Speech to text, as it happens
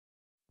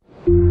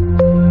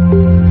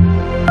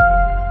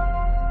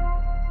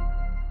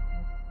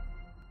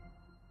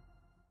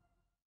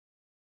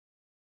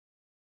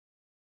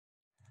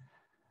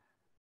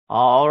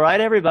All right,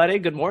 everybody.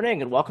 Good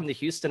morning and welcome to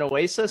Houston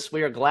Oasis.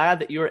 We are glad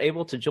that you are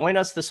able to join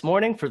us this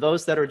morning. For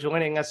those that are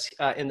joining us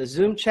in the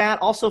Zoom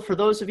chat, also for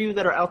those of you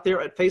that are out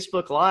there at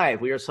Facebook Live,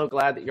 we are so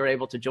glad that you're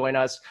able to join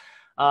us.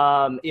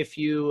 If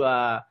you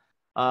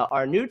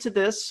are new to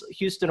this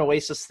Houston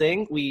Oasis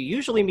thing, we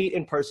usually meet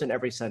in person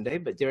every Sunday,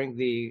 but during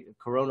the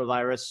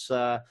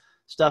coronavirus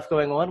stuff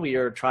going on, we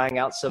are trying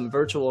out some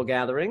virtual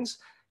gatherings.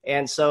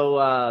 And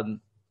so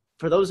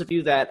for those of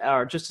you that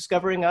are just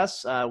discovering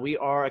us, we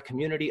are a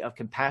community of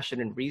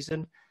compassion and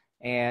reason.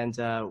 And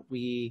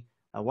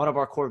one of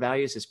our core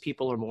values is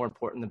people are more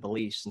important than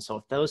beliefs. And so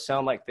if those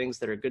sound like things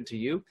that are good to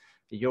you,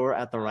 you're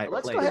at the right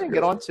place. Let's go ahead and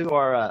get on to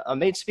our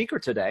main speaker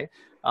today.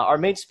 Our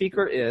main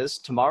speaker is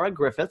Tamara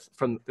Griffith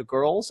from the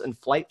Girls in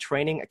Flight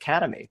Training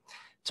Academy.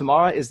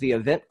 Tamara is the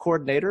event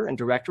coordinator and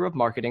director of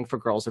marketing for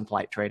Girls in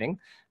Flight Training.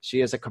 She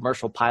is a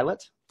commercial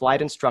pilot,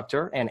 flight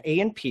instructor, and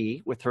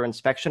A&P with her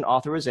inspection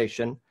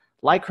authorization,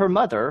 like her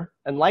mother,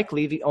 and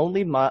likely the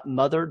only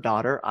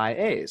mother-daughter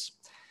IAs.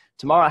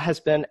 Tamara has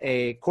been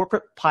a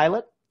corporate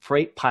pilot,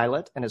 freight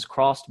pilot, and has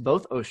crossed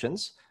both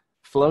oceans,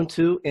 flown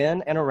to,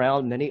 in, and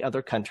around many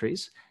other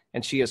countries,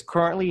 and she is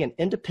currently an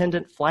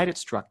independent flight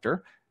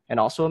instructor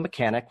and also a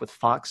mechanic with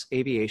Fox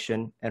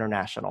Aviation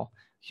International.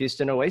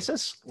 Houston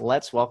Oasis,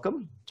 let's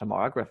welcome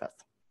Tamara Griffith.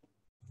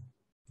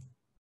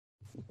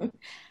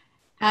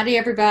 Howdy,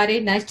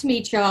 everybody. Nice to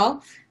meet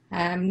y'all.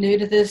 I'm new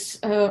to this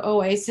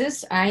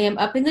Oasis. I am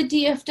up in the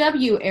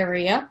DFW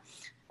area,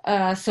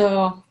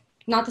 so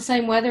not the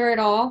same weather at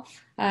all.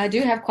 I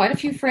do have quite a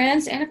few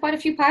friends and quite a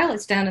few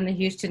pilots down in the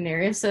Houston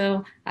area,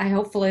 so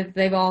hopefully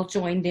they've all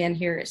joined in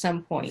here at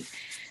some point.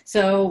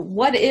 So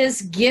what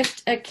is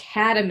Gift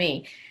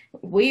Academy?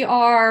 We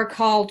are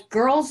called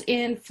Girls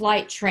in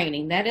Flight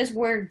Training. That is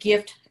where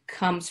Gift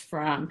comes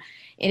from,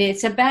 and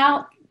it's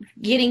about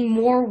getting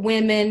more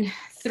women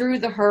through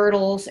the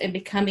hurdles and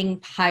becoming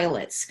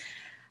pilots.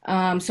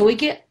 So we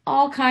get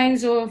all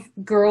kinds of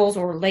girls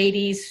or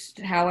ladies.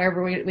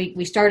 However,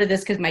 we started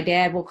this because my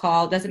dad will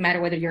call, doesn't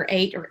matter whether you're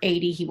 8 or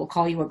 80, he will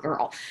call you a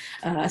girl.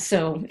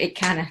 So it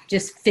kind of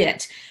just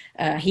fit.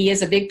 He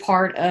is a big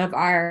part of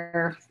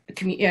our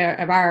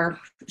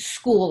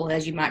school,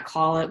 as you might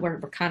call it. We're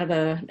kind of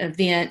an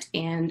event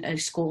and a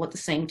school at the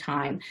same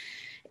time.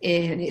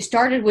 And it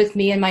started with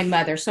me and my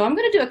mother. So I'm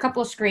going to do a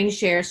couple of screen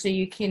shares so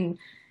you can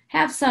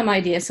have some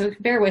idea. So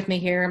bear with me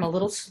here. I'm a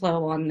little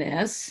slow on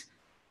this.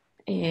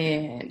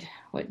 And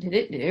what did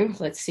it do?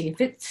 Let's see if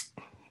it's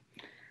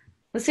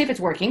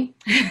working.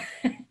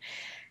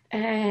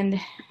 And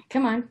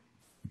come on.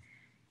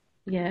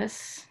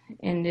 Yes.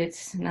 And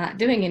it's not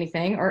doing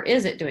anything, or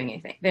is it doing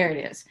anything? There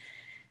it is.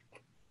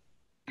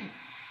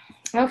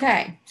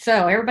 Okay.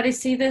 So everybody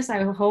see this,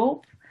 I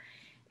hope.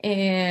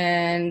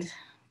 And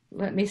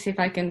let me see if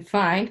I can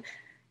find,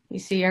 you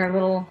see our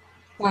little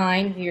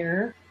line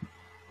here.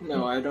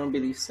 No, I don't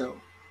believe so.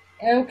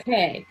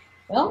 Okay.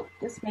 Well,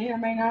 this may or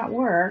may not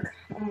work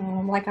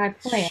like I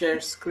planned. Share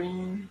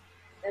screen.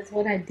 That's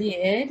what I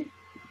did.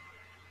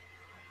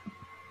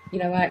 You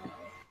know what?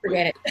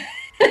 Forget it.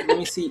 Let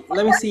me see.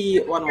 Let me see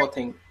one more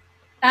thing.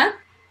 Huh?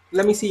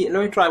 Let me see.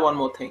 Let me try one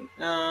more thing.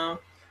 Let's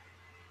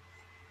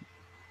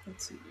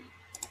see.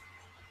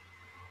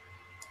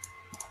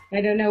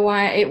 I don't know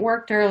why it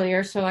worked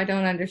earlier, so I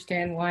don't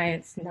understand why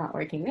it's not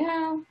working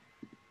now.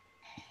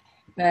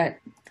 But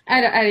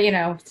you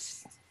know,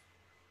 it's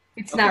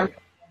okay. Not really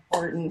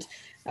important.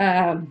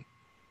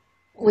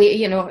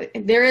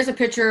 There is a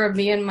picture of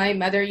me and my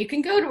mother. You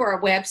can go to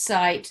our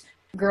website,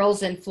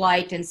 Girls in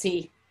Flight, and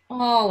see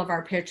all of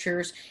our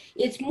pictures.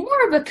 It's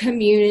more of a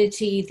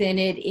community than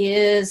it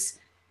is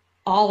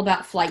all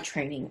about flight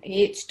training.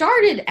 It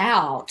started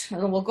out,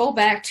 and we'll go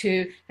back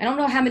to, I don't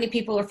know how many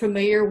people are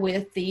familiar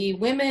with the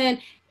Women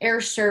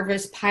Air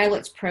Service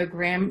Pilots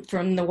Program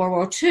from the World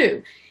War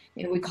II.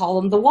 And we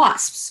call them the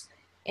WASPs.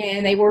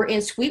 And they were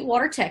in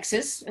Sweetwater,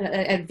 Texas,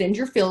 at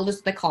Venger Field,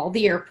 as they call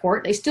the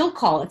airport. They still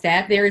call it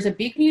that. There is a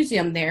big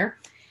museum there.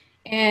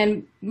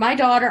 And my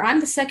daughter, I'm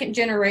the second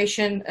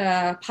generation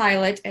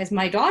pilot, as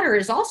my daughter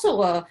is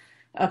also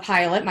a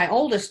pilot, my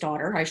oldest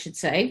daughter, I should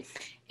say.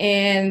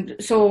 And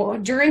so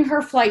during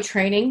her flight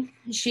training,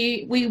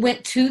 we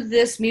went to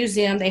this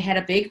museum. They had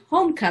a big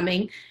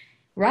homecoming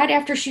right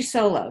after she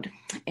soloed,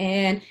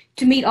 and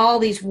to meet all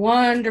these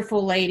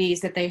wonderful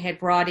ladies that they had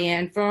brought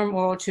in from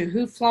World War II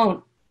who've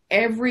flown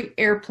every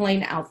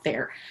airplane out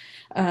there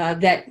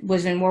that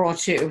was in World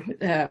War II.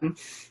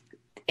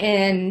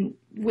 And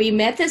we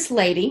met this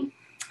lady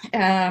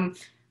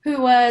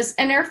who was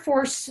an Air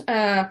Force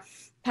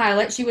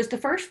pilot. She was the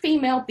first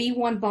female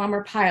B-1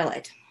 bomber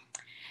pilot.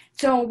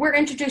 So we're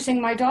introducing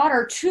my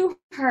daughter to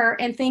her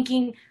and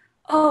thinking,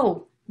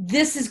 oh,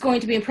 this is going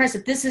to be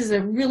impressive. This is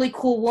a really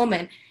cool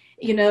woman,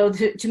 you know,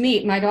 to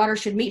meet. My daughter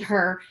should meet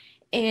her.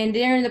 And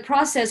during the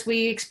process,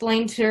 we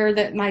explained to her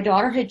that my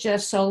daughter had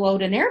just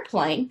soloed an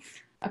airplane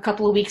a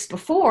couple of weeks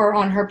before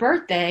on her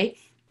birthday.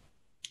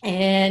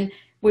 And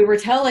we were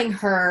telling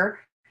her,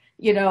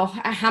 you know,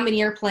 how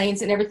many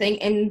airplanes and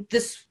everything. And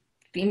this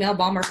female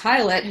bomber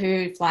pilot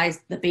who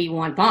flies the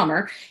B-1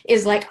 bomber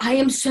is like, I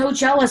am so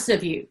jealous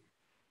of you.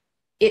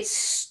 It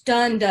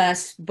stunned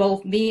us,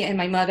 both me and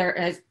my mother,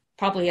 as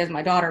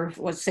my daughter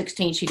was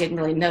 16, she didn't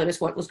really notice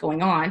what was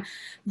going on,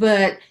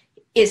 but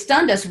it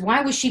stunned us.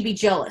 Why would she be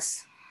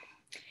jealous?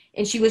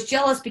 And she was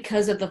jealous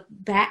because of the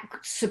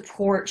back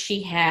support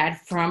she had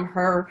from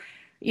her.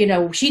 You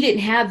know, she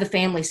didn't have the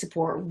family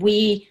support.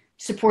 We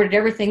supported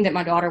everything that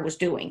my daughter was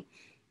doing.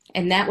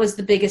 And that was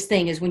the biggest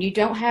thing, is when you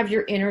don't have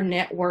your inner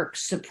network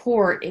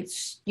support,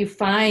 you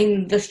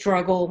find the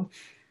struggle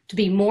to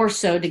be more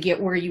so to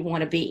get where you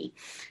want to be.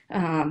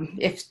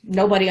 If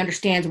nobody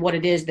understands what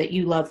it is that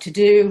you love to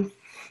do,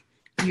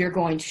 you're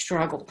going to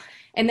struggle.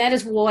 And that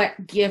is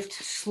what Gift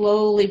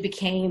slowly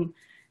became,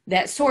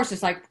 that source.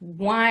 It's like,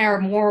 why are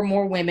more and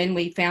more women?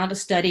 We found a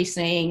study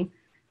saying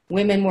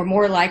women were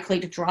more likely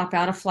to drop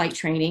out of flight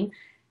training.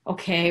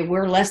 Okay,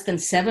 we're less than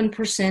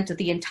 7% of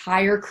the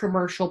entire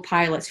commercial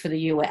pilots for the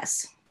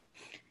U.S.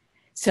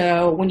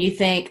 So when you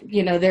think,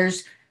 you know,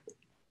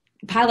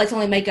 pilots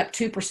only make up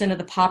 2% of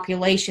the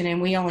population,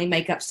 and we only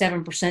make up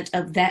 7%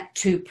 of that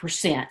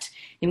 2%.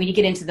 And when you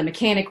get into the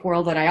mechanic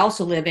world that I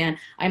also live in,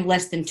 I'm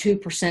less than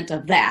 2%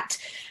 of that.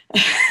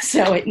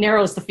 So it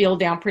narrows the field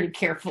down pretty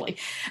carefully.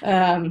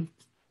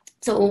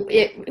 So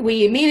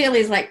we immediately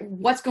is like,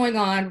 what's going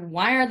on?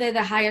 Why are they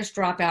the highest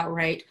dropout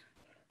rate?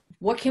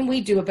 What can we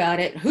do about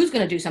it? Who's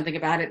going to do something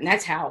about it? And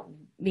that's how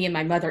me and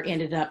my mother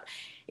ended up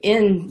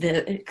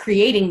in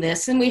creating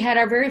this. And we had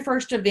our very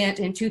first event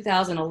in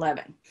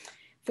 2011.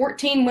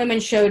 14 women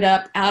showed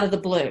up out of the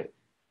blue.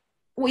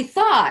 We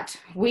thought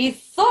we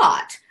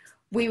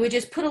would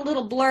just put a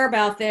little blurb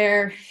out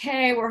there.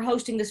 Hey, we're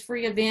hosting this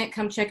free event.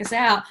 Come check us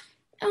out.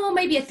 Oh,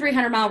 maybe a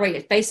 300-mile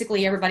radius.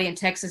 Basically, everybody in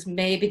Texas,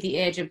 maybe the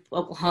edge of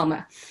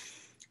Oklahoma.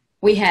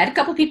 We had a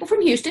couple people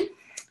from Houston.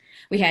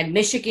 We had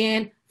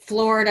Michigan,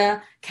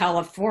 Florida,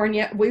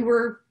 California. We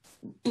were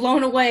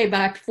blown away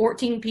by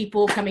 14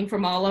 people coming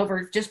from all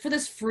over just for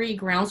this free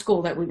ground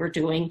school that we were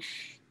doing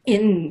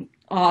in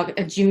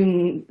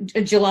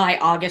July,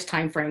 August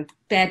timeframe.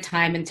 Bad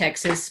time in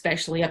Texas,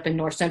 especially up in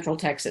north central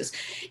Texas.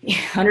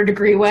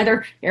 100-degree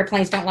weather,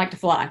 airplanes don't like to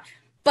fly.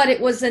 But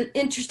it was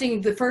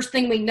the first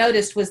thing we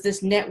noticed was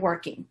this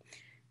networking.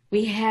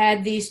 We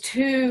had these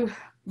two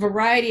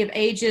variety of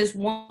ages.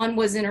 One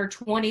was in her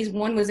 20s,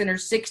 one was in her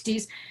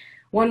 60s.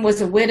 One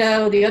was a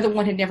widow, the other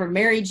one had never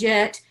married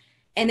yet,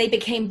 and they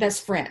became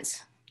best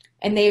friends.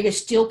 And they are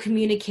still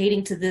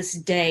communicating to this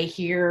day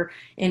here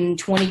in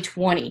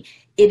 2020.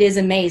 It is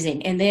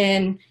amazing. And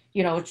then,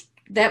 you know,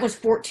 that was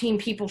 14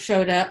 people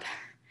showed up.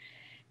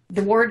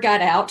 The word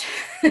got out.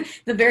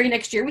 The very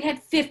next year, we had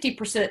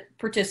 50%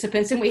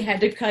 participants, and we had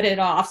to cut it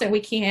off. So we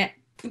can't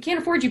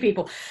afford you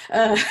people.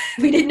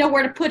 We didn't know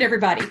where to put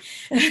everybody.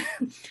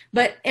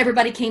 But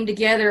everybody came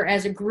together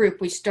as a group.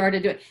 We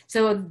started doing.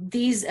 So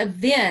these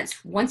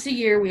events, once a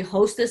year, we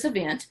host this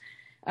event.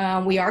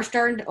 We are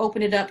starting to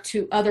open it up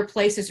to other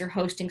places are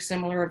hosting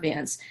similar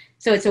events.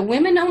 So it's a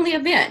women-only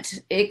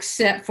event,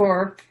 except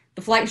for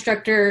the flight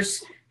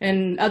instructors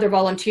and other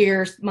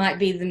volunteers might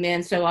be the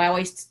men. So I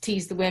always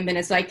tease the women.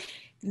 It's like,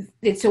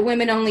 it's a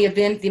women-only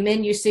event. The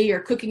men you see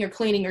are cooking or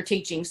cleaning or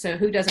teaching. So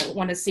who doesn't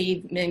want to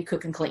see men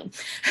cook and clean?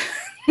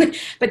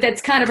 But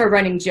that's kind of a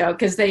running joke,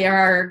 because they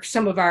are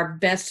some of our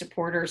best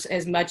supporters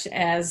as much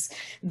as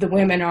the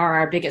women are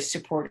our biggest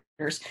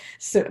supporters.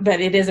 So,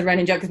 but it is a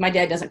running joke because my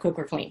dad doesn't cook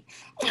or clean.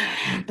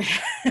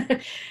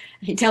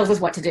 He tells us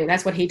what to do.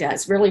 That's what he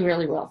does really,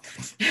 really well.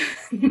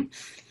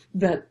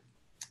 But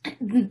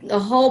the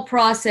whole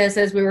process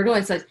as we were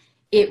doing, so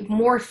it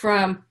morphed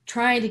from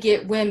trying to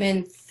get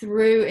women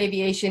through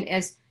aviation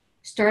as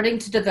starting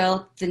to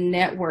develop the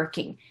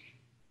networking.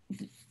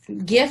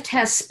 Gift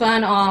has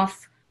spun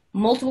off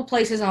multiple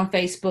places on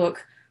Facebook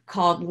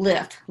called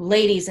LIFT,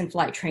 Ladies in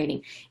Flight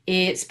Training.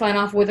 It spun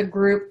off with a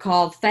group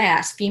called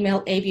FAST,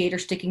 Female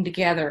Aviators Sticking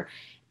Together.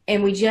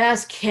 And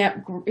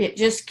it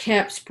just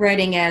kept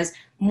spreading as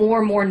more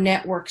and more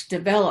networks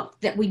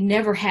developed that we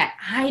never had.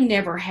 I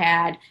never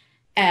had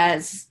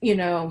as, you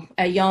know,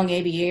 a young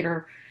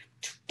aviator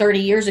 30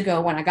 years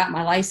ago when I got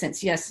my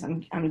license. Yes,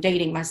 I'm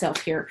dating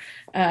myself here.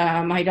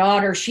 My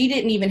daughter, she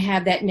didn't even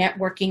have that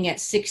networking at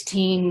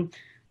 16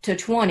 to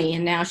 20,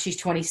 and now she's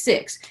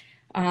 26.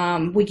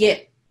 We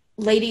get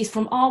ladies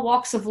from all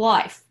walks of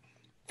life,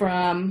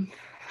 from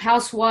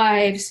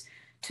housewives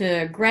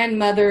to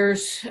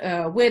grandmothers,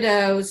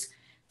 widows,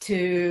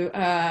 to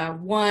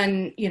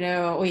one, you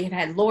know, we have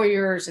had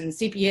lawyers and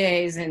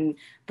CPAs and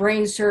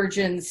brain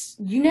surgeons.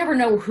 You never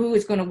know who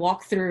is going to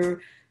walk through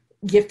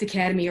Gift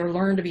Academy or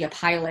learn to be a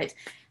pilot.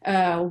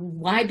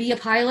 Why be a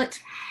pilot?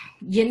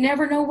 You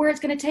never know where it's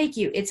going to take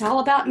you. It's all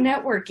about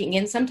networking,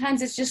 and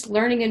sometimes it's just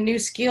learning a new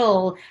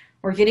skill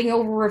or getting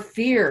over a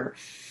fear.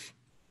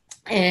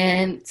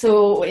 And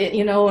so,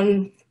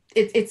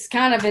 it's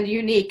kind of a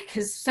unique,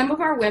 because some of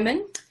our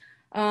women,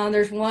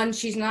 there's one,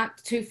 she's not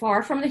too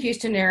far from the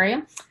Houston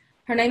area.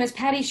 Her name is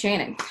Patty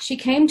Shannon. She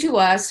came to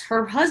us.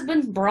 Her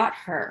husband brought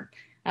her.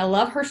 I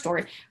love her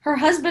story. Her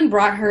husband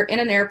brought her in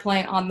an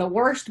airplane on the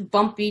worst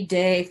bumpy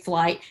day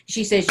flight.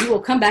 She says, "You will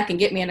come back and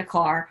get me in a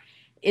car.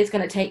 It's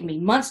going to take me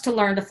months to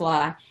learn to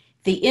fly."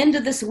 The end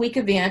of this week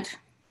event,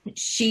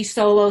 she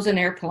solos an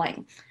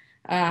airplane.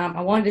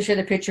 I wanted to show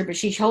the picture, but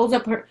she holds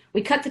up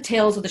we cut the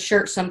tails of the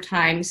shirt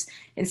sometimes.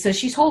 And so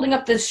she's holding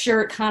up this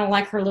shirt kind of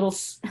like her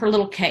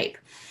little cape.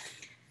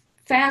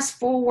 Fast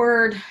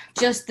forward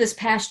just this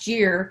past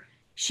year,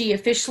 she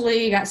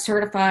officially got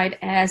certified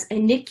as a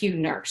NICU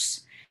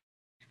nurse.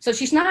 So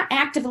she's not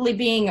actively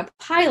being a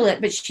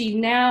pilot, but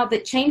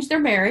that changed their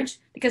marriage,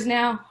 because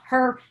now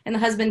her and the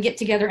husband get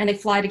together and they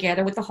fly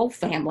together with the whole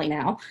family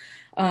now.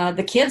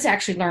 The kids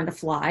actually learn to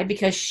fly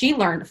because she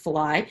learned to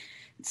fly.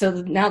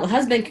 So now the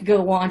husband could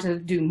go on to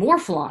do more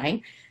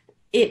flying.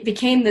 It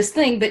became this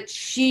thing, but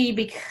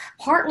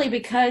partly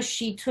because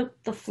she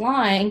took the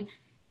flying,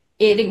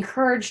 it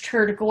encouraged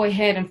her to go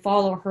ahead and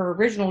follow her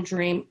original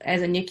dream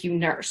as a NICU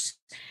nurse.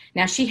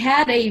 Now, she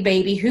had a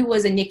baby who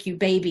was a NICU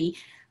baby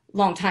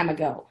long time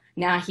ago.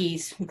 Now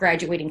he's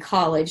graduating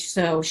college,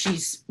 so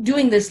she's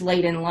doing this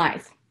late in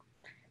life.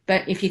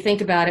 But if you think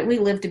about it, we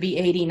live to be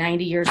 80,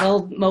 90 years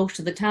old most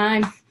of the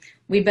time.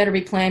 We better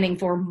be planning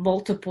for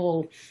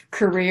multiple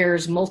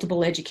careers,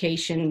 multiple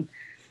education.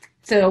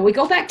 So we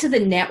go back to the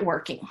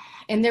networking.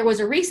 And there was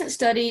a recent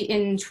study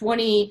in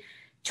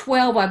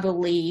 2012, I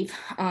believe.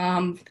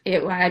 I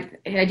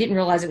didn't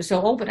realize it was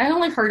so old, but I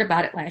only heard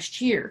about it last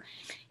year.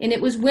 And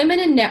it was women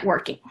in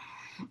networking.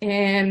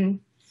 And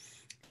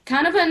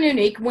kind of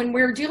unique when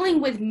we're dealing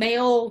with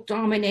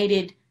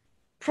male-dominated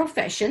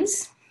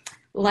professions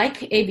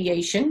like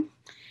aviation,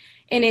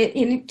 and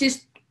it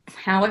just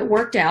how it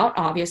worked out,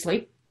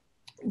 obviously,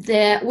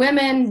 that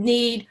women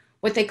need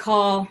what they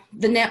call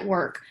the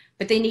network,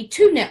 but they need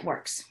two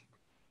networks.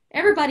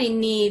 Everybody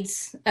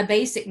needs a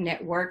basic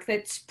network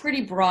that's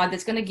pretty broad,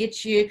 that's going to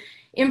get you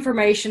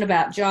information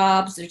about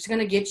jobs, that's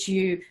going to get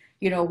you,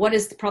 what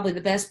is probably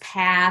the best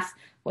path,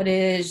 what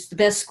is the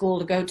best school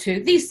to go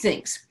to, these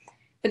things.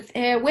 But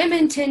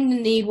women tend to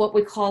need what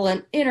we call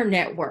an inner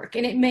network,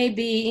 and it may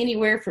be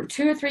anywhere from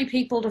 2 or 3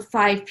 people to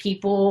 5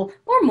 people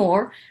or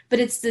more, but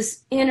it's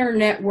this inner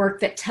network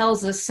that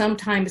tells us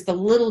sometimes the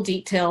little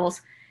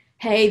details.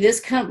 Hey, this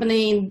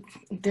company,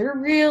 they're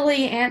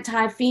really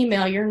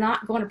anti-female. You're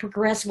not going to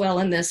progress well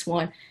in this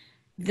one.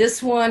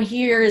 This one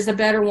here is a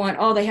better one.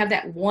 Oh, they have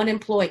that one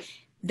employee.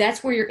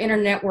 That's where your inner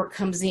network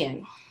comes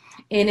in.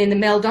 And in the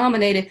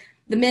male-dominated,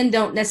 the men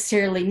don't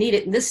necessarily need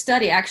it. And this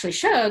study actually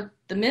showed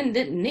the men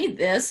didn't need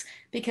this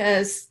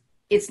because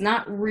it's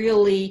not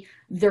really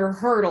their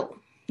hurdle.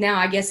 Now,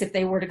 I guess if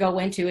they were to go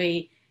into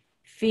a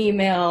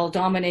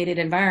female-dominated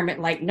environment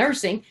like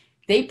nursing,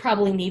 they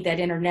probably need that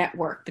inner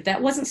network, but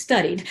that wasn't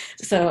studied.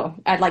 So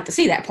I'd like to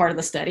see that part of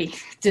the study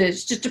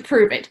just to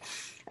prove it.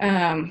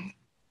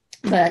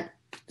 But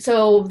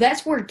so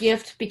that's where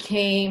GIFT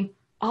became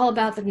all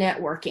about the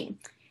networking.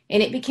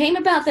 And it became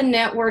about the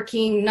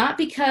networking, not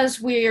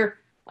because we're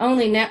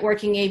only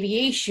networking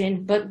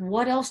aviation, but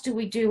what else do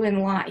we do in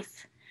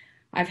life?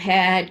 I've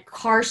had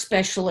car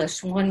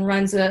specialists. One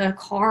runs a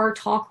car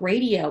talk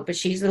radio, but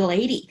she's a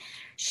lady.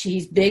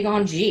 She's big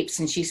on Jeeps,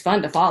 and she's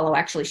fun to follow.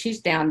 Actually,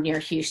 she's down near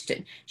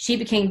Houston. She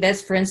became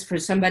best friends for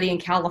somebody in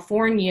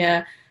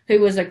California who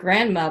was a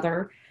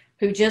grandmother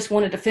who just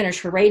wanted to finish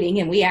her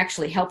rating, and we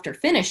actually helped her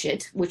finish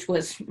it, which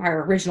was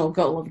our original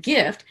goal of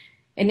GIFT.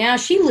 And now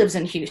she lives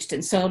in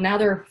Houston. So now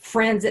they're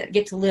friends that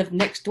get to live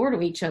next door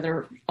to each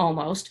other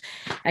almost.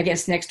 I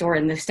guess next door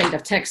in the state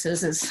of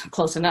Texas is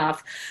close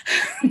enough.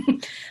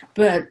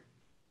 But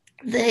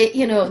they,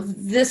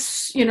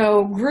 this,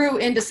 grew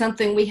into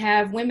something. We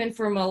have women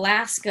from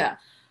Alaska.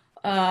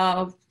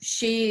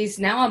 She's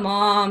now a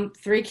mom,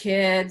 3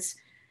 kids,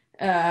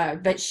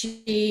 but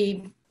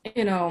she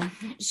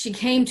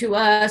came to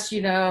us,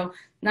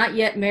 not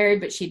yet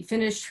married, but she'd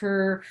finished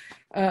her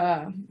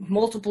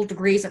multiple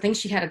degrees. I think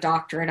she had a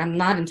doctorate. I'm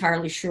not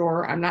entirely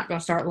sure. I'm not going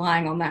to start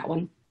lying on that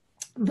one.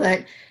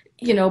 But,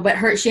 she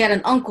had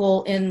an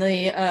uncle in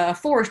the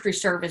forestry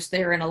service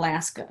there in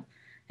Alaska.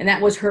 And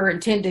that was her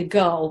intended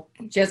goal.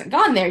 She hasn't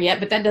gone there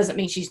yet, but that doesn't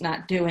mean she's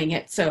not doing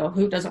it. So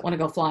who doesn't want to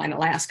go fly in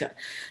Alaska?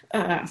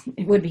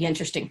 It would be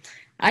interesting.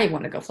 I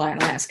want to go fly in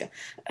Alaska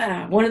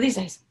one of these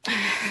days.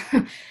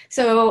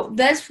 So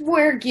that's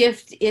where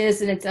GIFT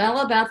is, and it's all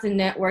about the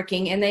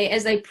networking. And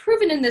as they've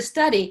proven in this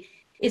study,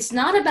 it's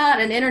not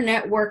about an inner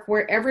network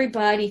where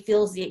everybody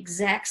feels the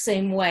exact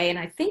same way. And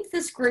I think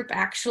this group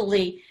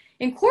actually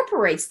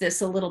incorporates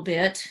this a little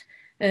bit.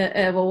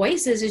 Of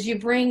Oasis is you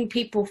bring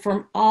people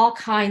from all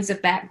kinds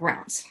of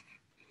backgrounds.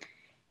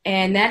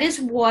 And that is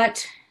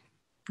what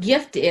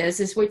GIFT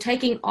is we're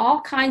taking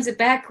all kinds of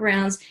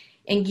backgrounds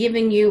and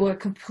giving you a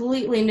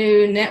completely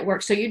new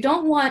network. So you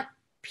don't want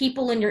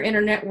people in your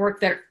inner network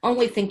that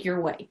only think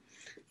your way,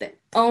 that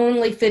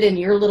only fit in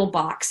your little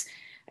box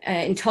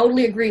and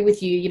totally agree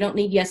with you. You don't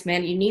need yes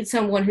man. You need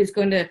someone who's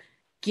going to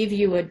give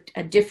you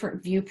a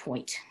different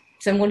viewpoint,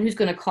 someone who's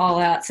going to call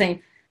out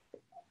saying,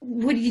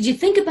 did you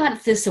think about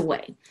it this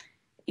way?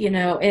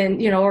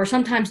 Or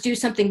sometimes do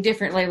something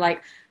differently,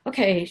 like,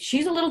 okay,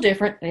 she's a little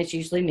different, and it's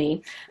usually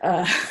me.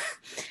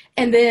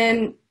 And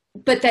then,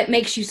 but that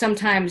makes you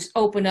sometimes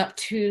open up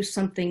to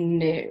something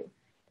new.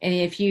 And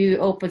if you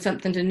open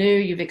something to new,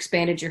 you've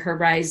expanded your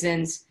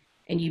horizons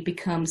and you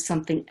become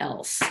something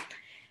else.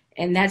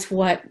 And that's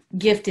what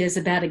gift is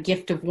about, a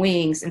gift of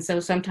wings. And so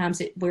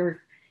sometimes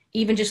we're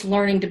even just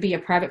learning to be a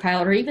private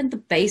pilot, or even the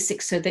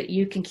basics, so that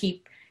you can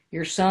keep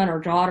your son or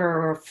daughter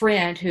or a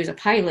friend who's a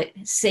pilot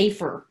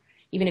safer.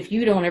 Even if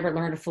you don't ever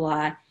learn to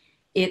fly,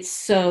 it's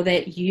so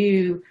that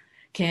you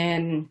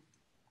can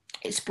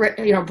spread,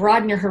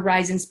 broaden your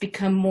horizons,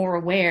 become more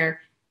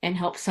aware, and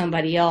help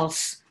somebody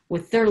else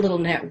with their little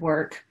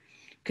network.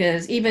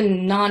 Because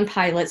even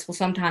non-pilots will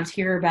sometimes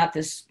hear about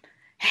this,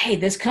 hey,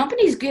 this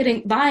company's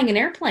buying an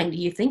airplane. Do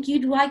you think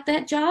you'd like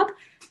that job?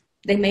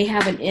 They may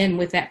have an in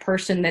with that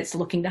person that's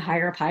looking to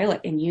hire a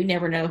pilot, and you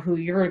never know who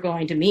you're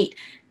going to meet.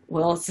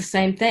 Well, it's the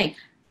same thing.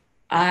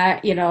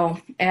 As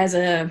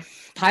a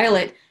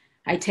pilot,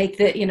 I take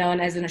that,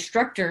 and as an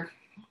instructor,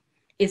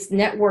 it's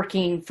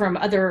networking from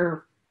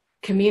other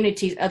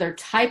communities, other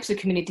types of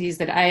communities,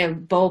 that I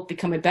have both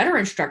become a better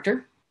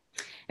instructor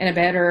and a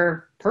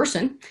better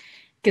person,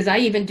 because I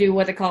even do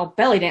what they call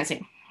belly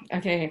dancing.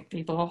 Okay,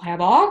 people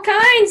have all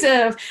kinds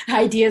of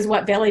ideas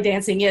what belly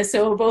dancing is.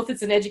 So both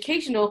it's an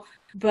educational,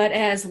 but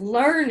as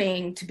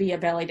learning to be a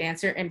belly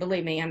dancer, and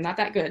believe me, I'm not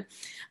that good.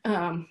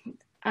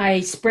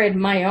 I spread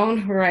my own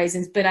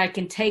horizons, but I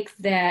can take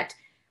that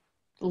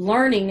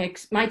learning,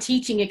 my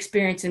teaching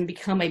experience, and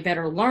become a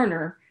better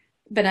learner,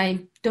 but I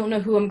don't know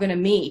who I'm going to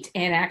meet.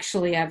 And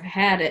actually, I've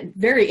had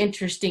very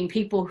interesting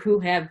people who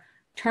have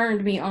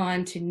turned me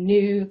on to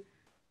new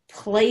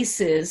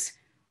places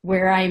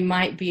where I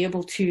might be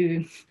able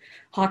to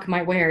hawk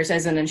my wares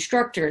as an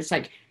instructor. It's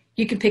like,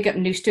 you can pick up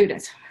new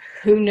students.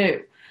 Who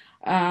knew?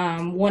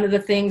 One of the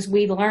things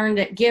we learned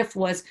at GIFT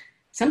was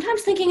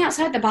sometimes thinking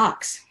outside the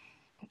box.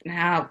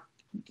 Now,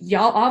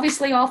 y'all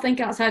obviously all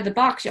think outside the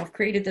box. Y'all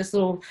created this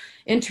little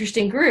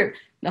interesting group.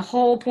 The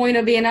whole point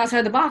of being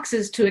outside the box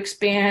is to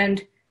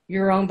expand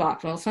your own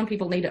box. Well, some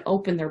people need to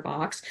open their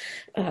box.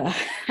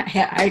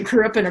 I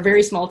grew up in a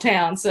very small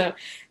town, so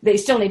they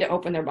still need to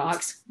open their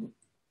box.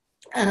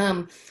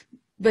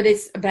 But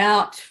it's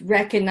about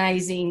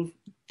recognizing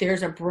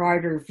there's a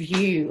broader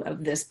view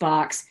of this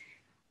box.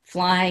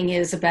 Flying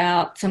is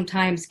about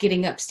sometimes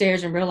getting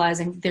upstairs and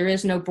realizing there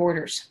is no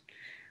borders.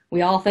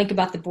 We all think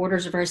about the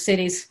borders of our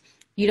cities.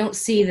 You don't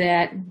see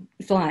that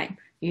flying.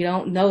 You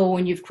don't know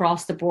when you've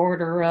crossed the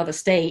border of a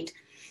state.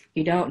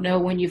 You don't know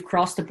when you've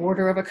crossed the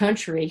border of a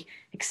country,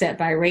 except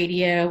by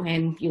radio,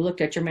 and you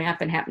looked at your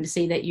map and happened to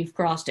see that you've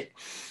crossed it.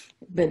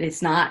 But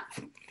it's not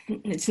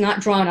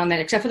drawn on that,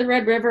 except for the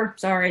Red River.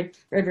 Sorry,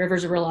 Red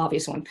River's a real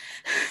obvious one.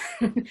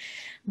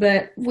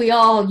 But we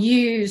all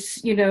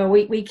use,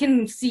 we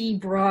can see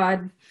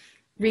broad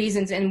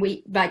reasons, and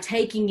by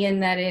taking in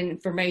that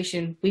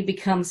information, we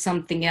become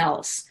something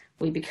else.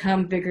 We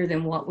become bigger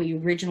than what we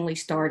originally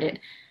started.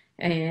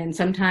 And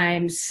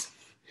sometimes,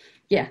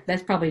 yeah,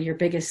 that's probably your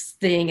biggest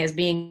thing as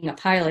being a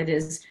pilot,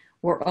 is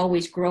we're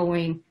always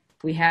growing.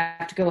 We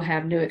have to go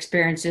have new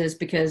experiences,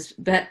 because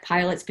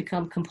pilots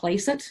become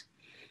complacent.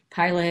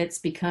 Pilots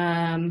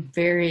become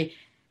very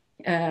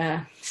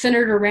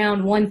centered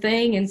around one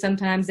thing, and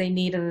sometimes they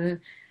need a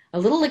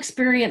little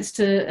experience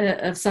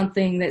of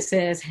something that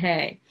says,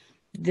 hey,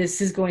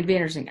 this is going to be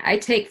interesting. I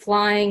take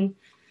flying,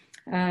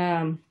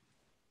 I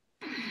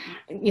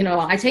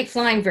take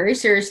flying very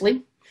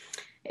seriously,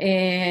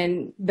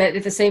 but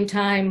at the same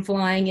time,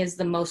 flying is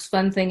the most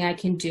fun thing I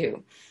can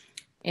do.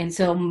 And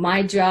so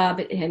my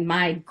job and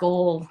my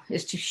goal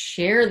is to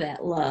share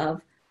that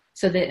love,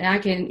 so that I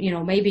can,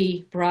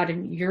 maybe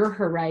broaden your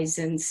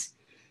horizons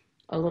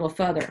a little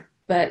further.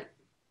 But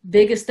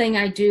biggest thing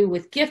I do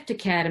with Gift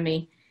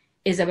Academy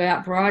is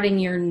about broadening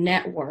your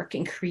network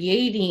and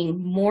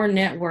creating more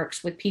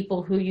networks with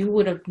people who you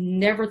would have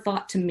never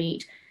thought to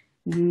meet,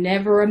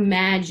 never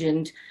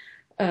imagined,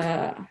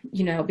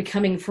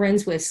 becoming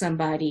friends with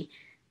somebody,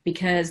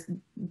 because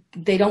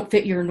they don't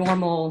fit your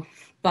normal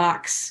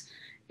box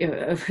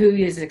of who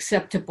is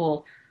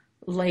acceptable.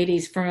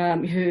 Ladies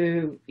from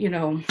who,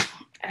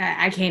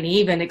 I can't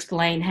even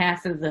explain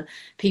half of the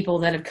people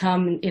that have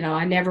come.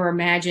 I never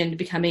imagined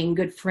becoming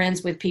good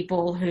friends with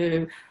people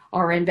who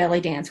are in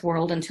belly dance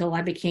world until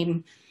I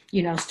became,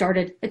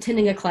 started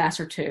attending a class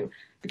or two,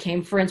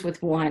 became friends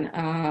with one.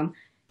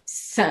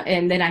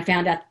 And then I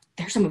found out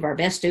they're some of our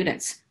best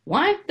students.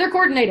 Why? They're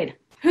coordinated.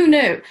 Who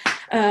knew?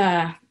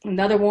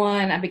 Another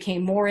one, I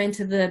became more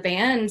into the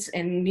bands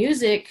and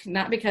music,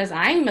 not because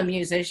I'm a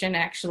musician.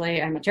 Actually,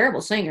 I'm a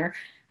terrible singer.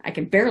 I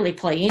can barely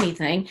play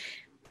anything.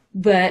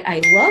 But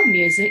I love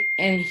music,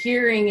 and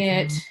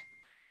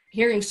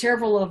hearing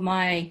several of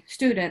my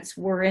students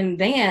were in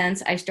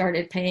bands, I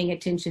started paying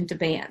attention to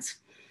bands.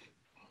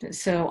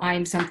 So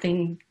I'm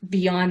something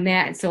beyond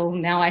that. So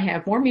now I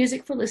have more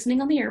music for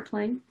listening on the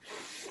airplane.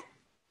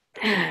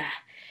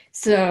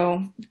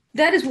 So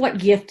that is what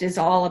Gift is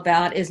all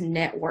about, is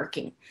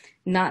networking.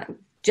 Not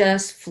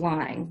just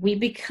flying. We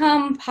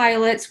become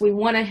pilots. We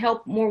want to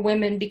help more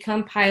women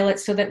become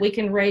pilots so that we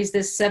can raise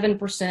this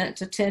 7%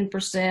 to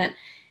 10%,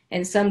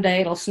 and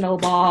someday it'll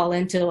snowball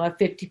into a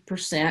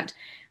 50%.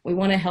 We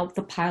want to help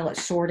the pilot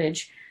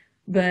shortage.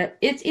 But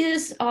it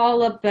is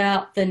all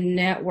about the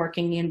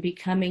networking and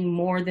becoming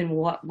more than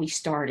what we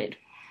started.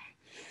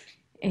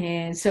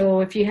 And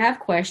so if you have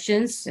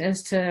questions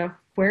as to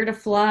where to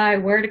fly,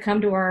 where to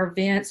come to our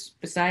events,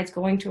 besides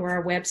going to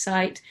our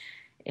website,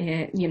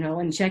 and, you know,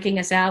 and checking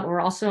us out. We're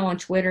also on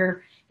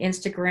Twitter,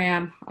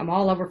 Instagram. I'm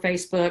all over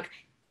Facebook.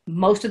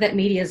 Most of that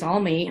media is all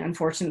me,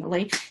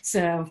 unfortunately.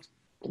 So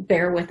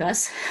bear with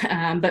us.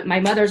 But my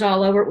mother's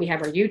all over it. We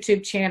have our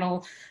YouTube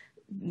channel.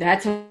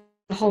 That's a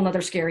whole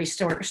nother scary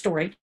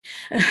story.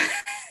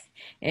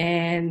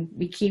 And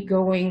we keep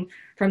going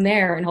from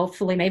there. And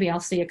hopefully maybe I'll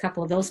see a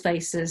couple of those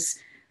faces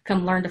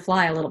come learn to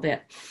fly a little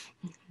bit.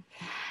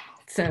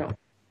 So.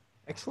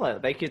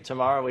 Excellent. Thank you,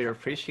 Tamara. We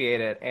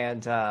appreciate it.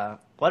 And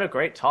what a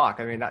great talk.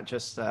 I mean, not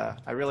just,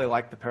 I really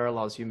like the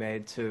parallels you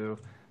made to,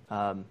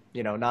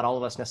 you know, not all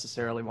of us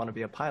necessarily want to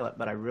be a pilot,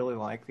 but I really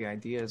like the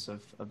ideas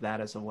of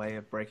that as a way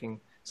of breaking.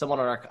 Someone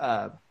on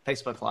our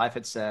Facebook Live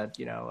had said,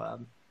 you know,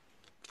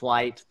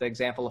 flight, the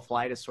example of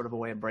flight is sort of a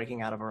way of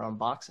breaking out of our own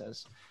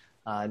boxes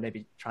and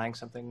maybe trying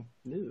something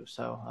new.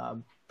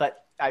 So,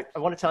 but I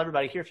want to tell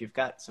everybody here, if you've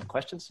got some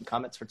questions, some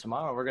comments for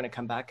tomorrow, we're going to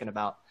come back in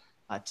about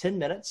 10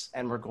 minutes,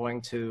 and we're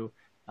going to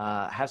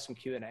have some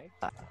Q&A.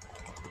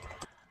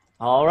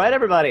 All right,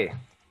 everybody,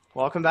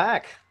 welcome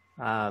back.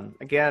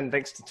 Again,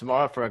 thanks to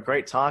Tamara for a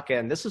great talk,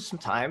 and this is some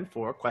time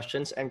for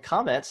questions and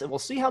comments, and we'll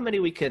see how many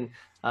we can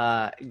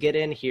get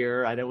in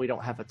here. I know we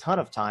don't have a ton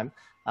of time,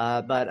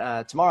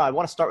 but Tamara, I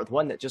want to start with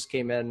one that just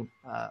came in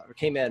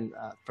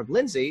from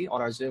Lindsay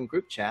on our Zoom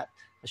group chat.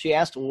 She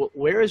asked,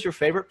 where is your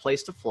favorite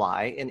place to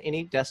fly, and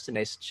any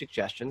destination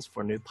suggestions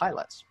for new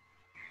pilots?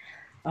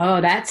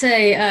 Oh, that's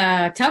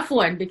a tough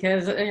one,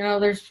 because, you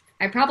know,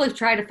 I probably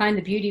try to find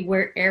the beauty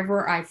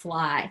wherever I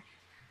fly.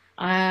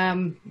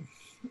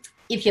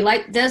 If you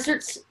like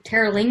deserts,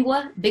 Terra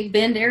Big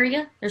Bend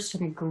area, there's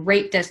some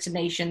great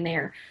destination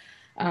there.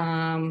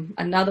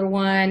 Another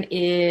one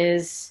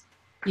is,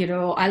 you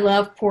know, I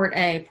love Port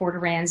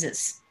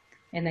Aransas,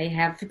 and they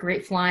have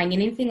great flying.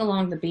 Anything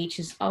along the beach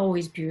is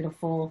always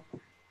beautiful.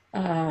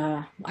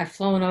 I've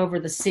flown over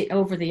the sea,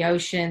 over the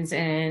oceans,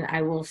 and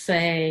I will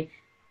say,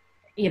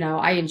 you know,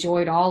 I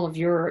enjoyed all of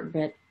Europe,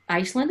 but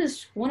Iceland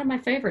is one of my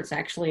favorites,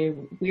 actually,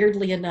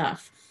 weirdly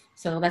enough.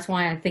 So that's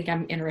why I think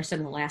I'm interested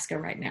in Alaska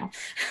right now.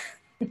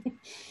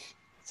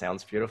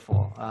 Sounds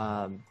beautiful.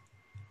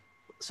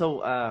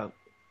 So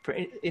for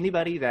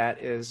anybody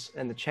that is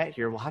in the chat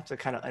here, we'll have to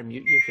kind of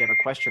unmute you if you have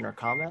a question or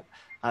comment.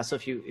 So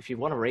if you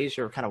want to raise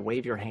your, kind of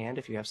wave your hand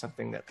if you have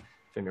something that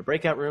from your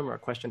breakout room or a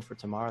question for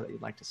Tamara that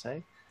you'd like to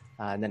say.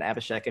 And then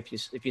Abhishek,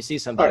 if you see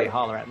somebody,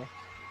 holler at me.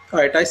 All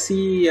right, I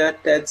see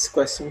Ted's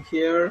question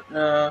here.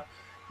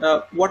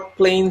 What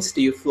planes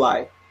do you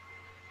fly?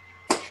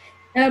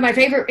 My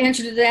favorite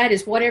answer to that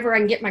is whatever I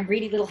can get my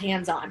greedy little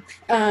hands on.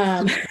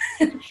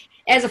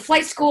 As a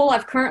flight school,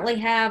 I've currently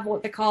have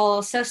what they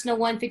call Cessna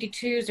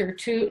 152s, or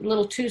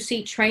little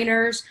two-seat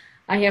trainers.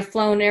 I have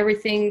flown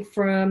everything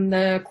from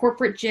the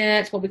corporate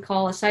jets, what we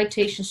call a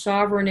Citation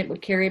Sovereign. It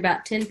would carry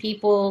about 10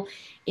 people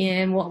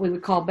in what we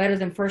would call better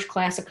than first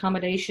class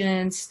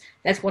accommodations.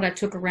 That's what I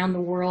took around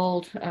the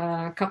world,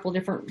 a couple of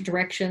different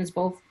directions,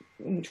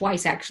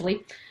 twice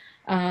actually.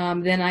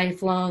 Then I've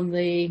flown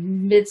the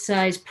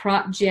mid-size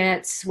prop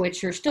jets,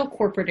 which are still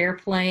corporate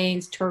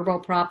airplanes,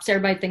 turboprops.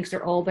 Everybody thinks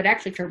they're old, but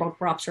actually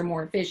turboprops are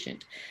more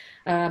efficient.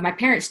 My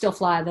parents still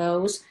fly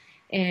those.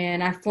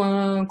 And I've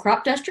flown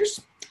crop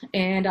dusters,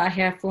 and I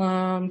have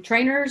flown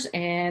trainers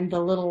and the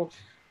little,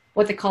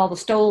 what they call the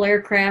STOL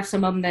aircraft,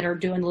 some of them that are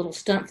doing little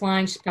stunt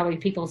flying. Probably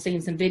people have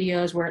seen some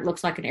videos where it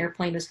looks like an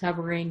airplane is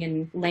hovering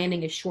and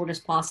landing as short as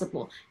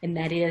possible. And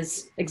that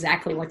is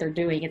exactly what they're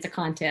doing. It's a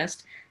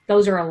contest.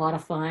 Those are a lot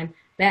of fun.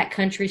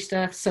 Backcountry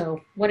stuff.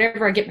 So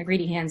whatever I get my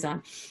greedy hands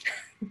on.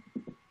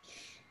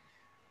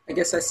 I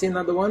guess I see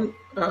another one.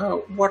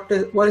 What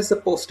is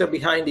the poster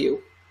behind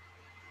you?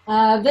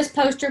 This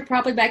poster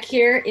probably back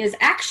here is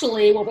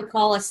actually what we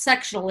call a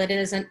sectional. It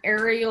is an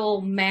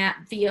aerial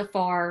map,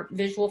 VFR,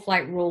 visual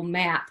flight rule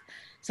map.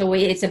 So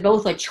it's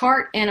both a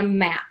chart and a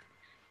map.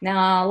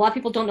 Now, a lot of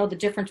people don't know the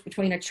difference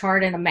between a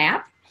chart and a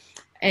map.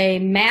 A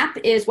map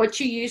is what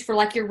you use for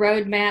like your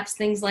road maps,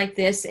 things like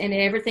this, and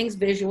everything's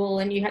visual,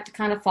 and you have to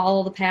kind of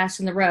follow the paths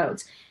and the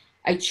roads.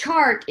 A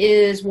chart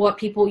is what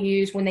people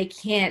use when they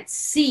can't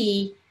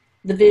see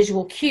the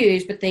visual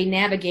cues, but they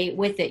navigate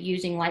with it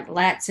using like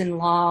lats and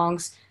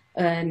longs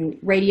and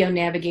radio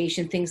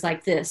navigation, things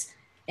like this.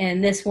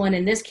 And this one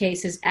in this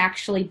case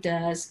actually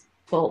does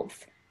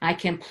both. I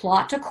can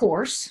plot a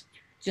course,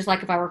 just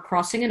like if I were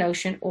crossing an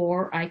ocean,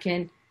 or I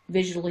can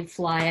visually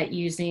fly it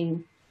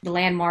using the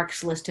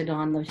landmarks listed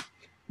on the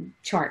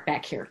chart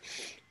back here.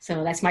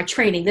 So that's my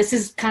training. This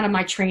is kind of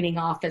my training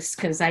office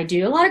because I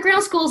do a lot of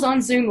ground schools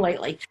on Zoom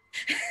lately.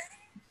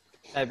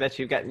 I bet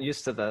you've gotten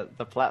used to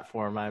the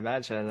platform, I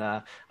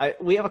imagine.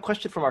 We have a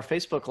question from our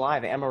Facebook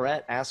Live.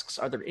 Amarette asks,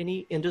 are there any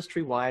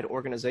industry-wide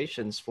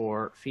organizations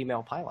for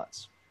female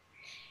pilots?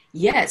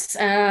 Yes,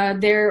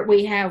 there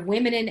we have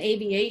Women in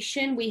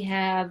Aviation. We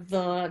have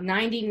the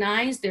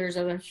 99s. There's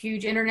a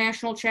huge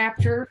international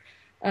chapter,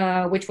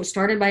 which was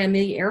started by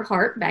Amelia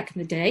Earhart back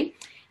in the day.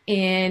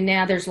 And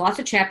now there's lots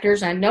of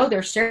chapters. I know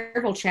there's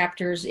several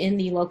chapters in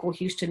the local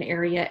Houston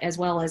area as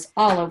well as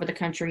all over the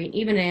country,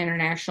 even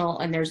international.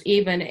 And there's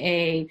even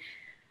a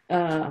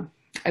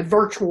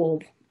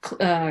virtual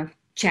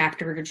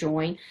chapter to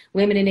join.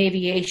 Women in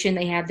Aviation,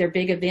 they have their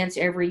big events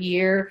every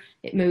year.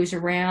 It moves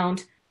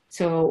around.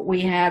 So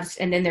we have,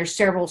 and then there's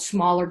several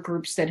smaller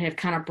groups that have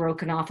kind of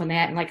broken off on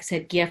that. And like I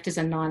said, GIFT is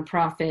a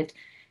nonprofit,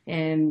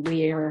 and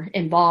we are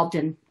involved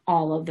in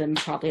all of them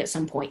probably at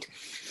some point.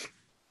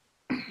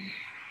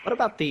 What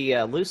about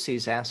the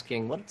Lucy's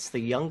asking, what's the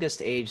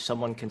youngest age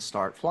someone can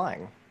start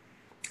flying?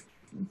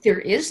 There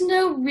is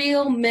no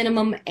real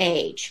minimum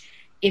age.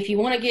 If you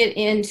want to get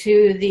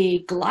into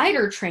the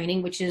glider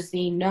training, which is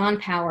the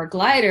non-power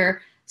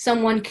glider,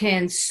 someone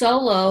can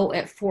solo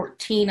at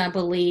 14, I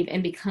believe,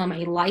 and become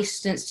a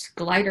licensed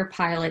glider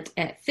pilot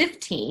at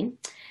 15.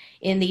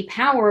 In the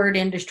powered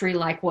industry,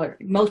 like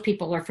what most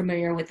people are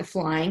familiar with the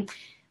flying,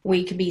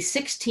 we could be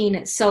 16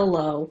 at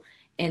solo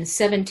and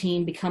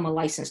 17 become a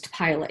licensed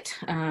pilot.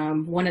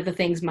 One of the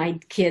things my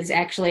kids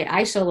actually,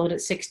 I soloed at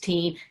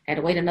 16, had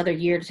to wait another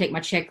year to take my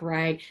check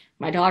ride.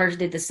 My daughters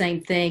did the same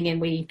thing, and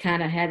we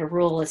kind of had a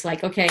rule. It's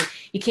like, okay,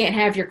 you can't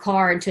have your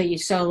car until you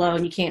solo,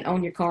 and you can't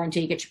own your car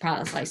until you get your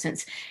pilot's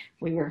license.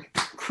 We were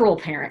cruel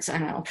parents, I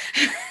know.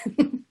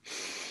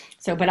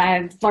 So, but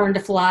I learned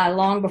to fly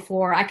long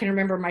before. I can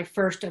remember my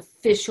first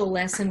official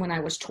lesson when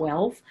I was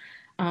 12.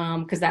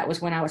 Because that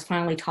was when I was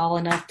finally tall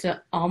enough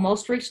to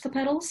almost reach the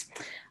pedals.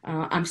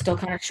 I'm still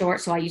kind of short,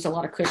 so I use a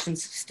lot of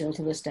cushions still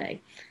to this day.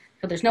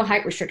 So there's no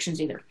height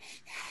restrictions either.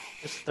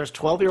 There's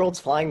 12-year-olds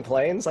flying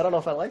planes? I don't know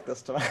if I like this.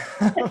 Some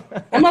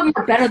of them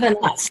are better than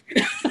us.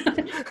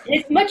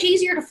 It's much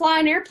easier to fly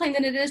an airplane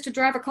than it is to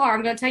drive a car.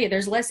 I'm going to tell you,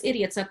 there's less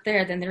idiots up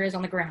there than there is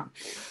on the ground.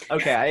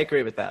 Okay, I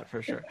agree with that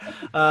for sure.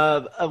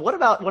 What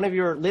about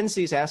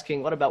Lindsay's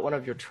asking, what about one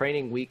of your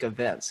training week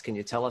events? Can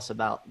you tell us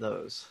about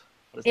those?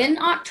 In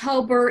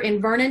October in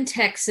Vernon,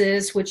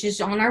 Texas, which is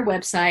on our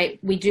website,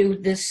 we do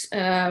this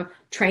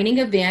training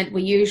event.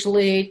 We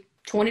usually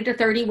 20 to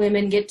 30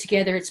 women get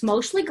together. It's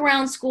mostly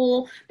ground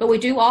school, but we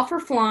do offer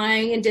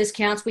flying and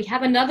discounts. We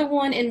have another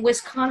one in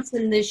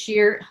Wisconsin this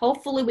year.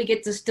 Hopefully we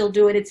get to still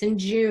do it. It's in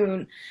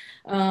June.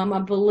 I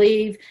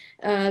believe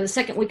the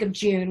second week of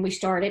June we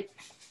started.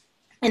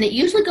 And it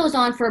usually goes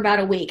on for about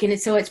a week. And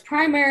so it's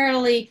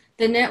primarily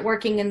the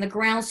networking in the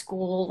ground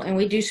school, and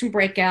we do some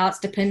breakouts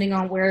depending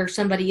on where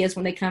somebody is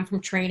when they come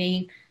from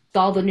training.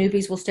 All the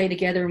newbies will stay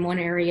together in one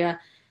area.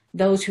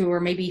 Those who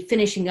are maybe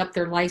finishing up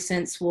their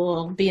license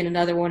will be in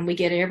another one. We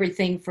get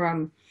everything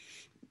from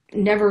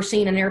never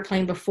seen an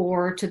airplane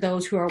before to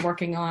those who are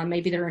working on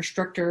maybe their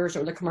instructors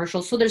or the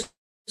commercials. So there's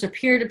a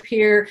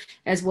peer-to-peer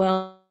as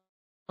well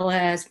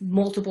as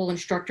multiple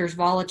instructors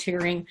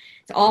volunteering.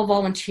 It's all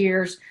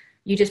volunteers.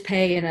 You just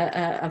pay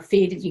a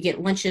fee that you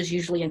get lunches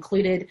usually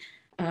included.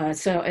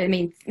 So, I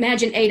mean,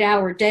 imagine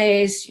 8-hour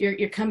days.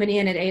 You're coming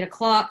in at 8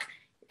 o'clock,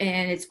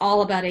 and it's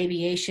all about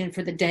aviation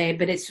for the day.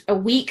 But it's a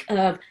week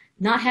of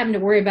not having to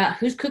worry about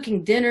who's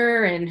cooking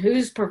dinner and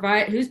who's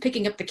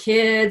picking up the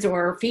kids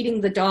or feeding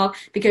the dog,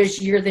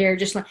 because you're there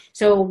just like.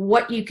 So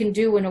what you can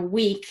do in a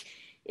week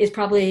is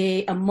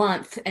probably a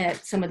month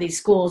at some of these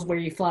schools where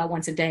you fly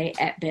once a day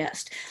at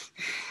best.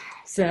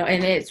 So,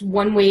 and it's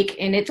 1 week,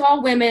 and it's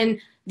all women.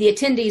 The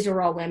attendees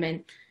are all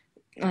women.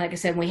 Like I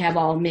said, we have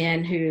all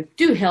men who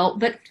do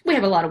help, but we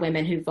have a lot of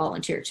women who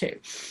volunteer too.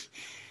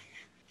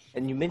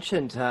 And you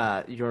mentioned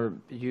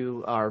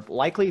you are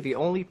likely the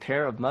only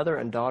pair of mother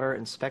and daughter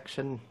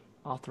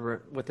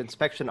with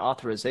inspection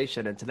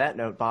authorization. And to that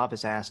note, Bob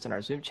has asked in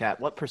our Zoom chat,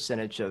 what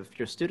percentage of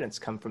your students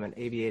come from an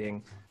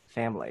aviating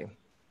family?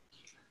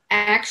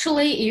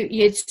 Actually,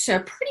 it's a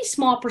pretty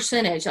small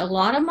percentage. A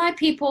lot of my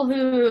people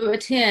who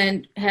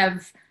attend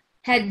have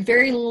had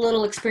very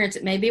little experience.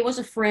 Maybe it was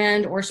a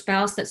friend or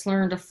spouse that's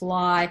learned to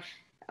fly.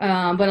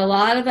 But a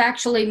lot of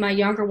actually my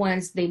younger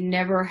ones, they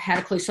never had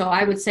a clue. So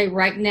I would say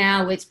right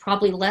now it's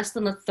probably less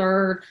than a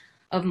third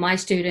of my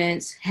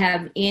students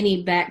have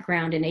any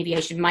background in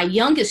aviation. My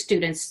youngest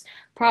students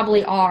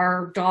probably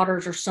are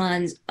daughters or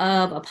sons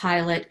of a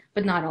pilot,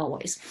 but not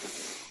always.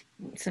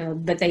 So,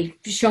 but they've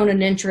shown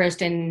an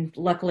interest, and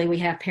luckily we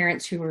have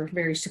parents who are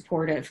very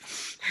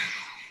supportive.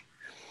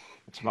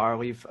 Tamara,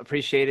 we've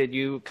appreciated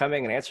you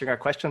coming and answering our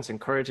questions,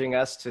 encouraging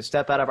us to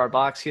step out of our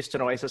box. Houston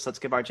Oasis, let's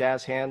give our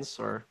jazz hands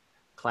or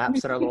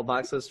claps in our little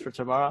boxes for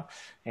Tamara.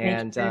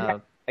 And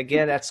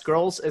again, it's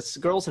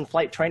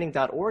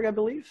girlsinflighttraining.org, I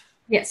believe.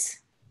 Yes.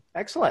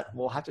 Excellent.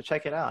 We'll have to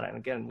check it out. And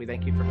again, we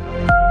thank you for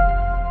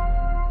coming.